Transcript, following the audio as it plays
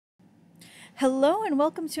Hello and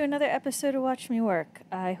welcome to another episode of Watch Me Work.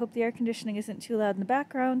 I hope the air conditioning isn't too loud in the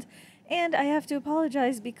background, and I have to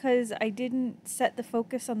apologize because I didn't set the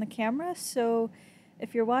focus on the camera, so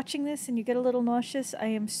if you're watching this and you get a little nauseous, I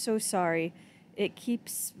am so sorry. It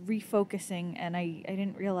keeps refocusing, and I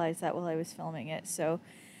didn't realize that while I was filming it. So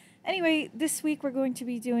anyway, this week we're going to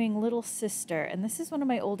be doing Little Sister, and this is one of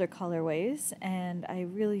my older colorways, and I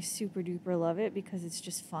really super duper love it because it's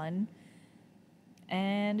just fun.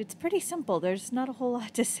 And it's pretty simple. There's not a whole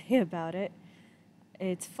lot to say about it.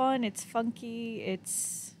 It's fun, it's funky,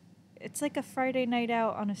 it's like a Friday night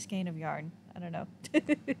out on a skein of yarn. I don't know.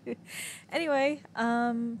 Anyway,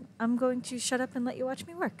 I'm going to shut up and let you watch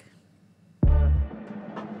me work.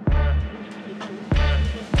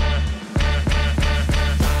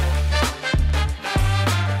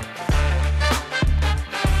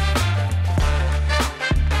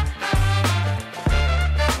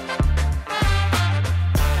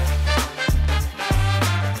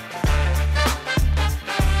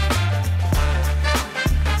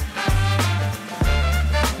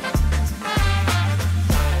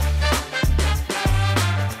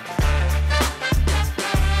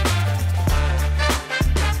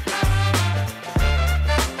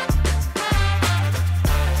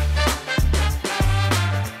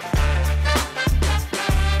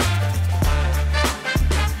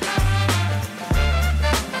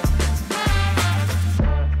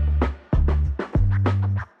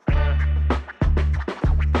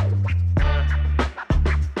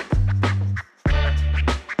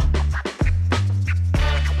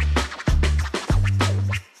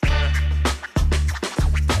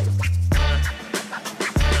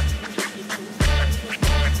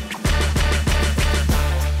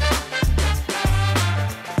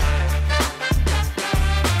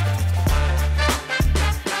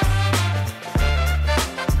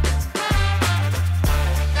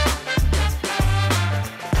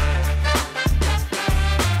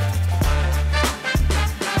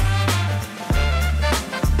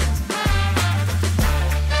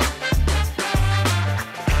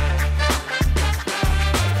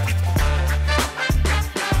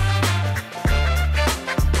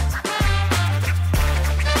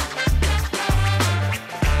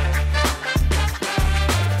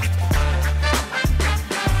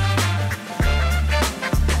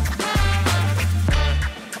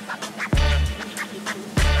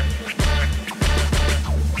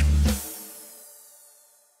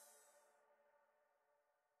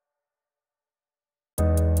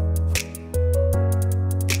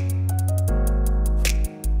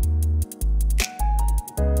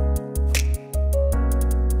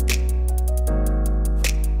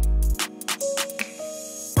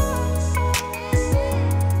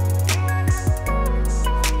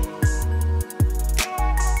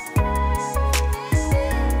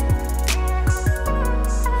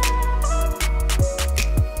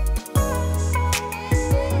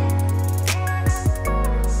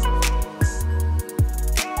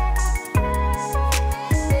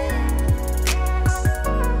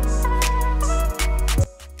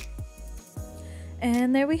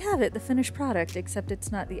 And there we have it, the finished product, except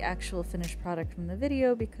it's not the actual finished product from the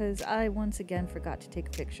video because I once again forgot to take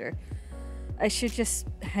a picture. I should just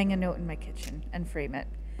hang a note in my kitchen and frame it.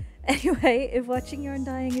 Anyway, if watching yarn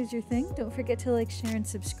dyeing is your thing, don't forget to like, share, and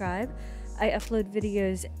subscribe. I upload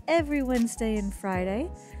videos every Wednesday and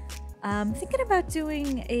Friday. I'm thinking about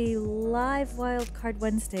doing a live Wildcard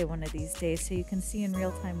Wednesday one of these days so you can see in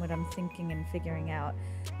real time what I'm thinking and figuring out.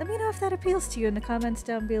 Let me know if that appeals to you in the comments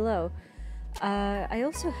down below. I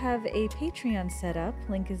also have a Patreon set up,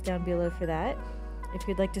 link is down below for that, if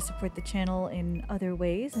you'd like to support the channel in other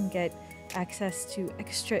ways and get access to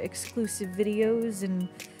extra exclusive videos and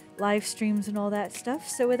live streams and all that stuff.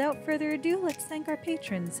 So without further ado, let's thank our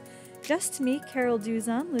patrons. Just Me, Carol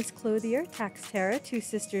Duzon, Liz Clothier, Tax Tara, Two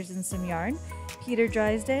Sisters and Some Yarn, Peter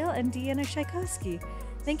Drysdale, and Deanna Tchaikovsky.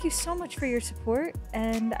 Thank you so much for your support,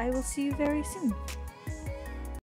 and I will see you very soon.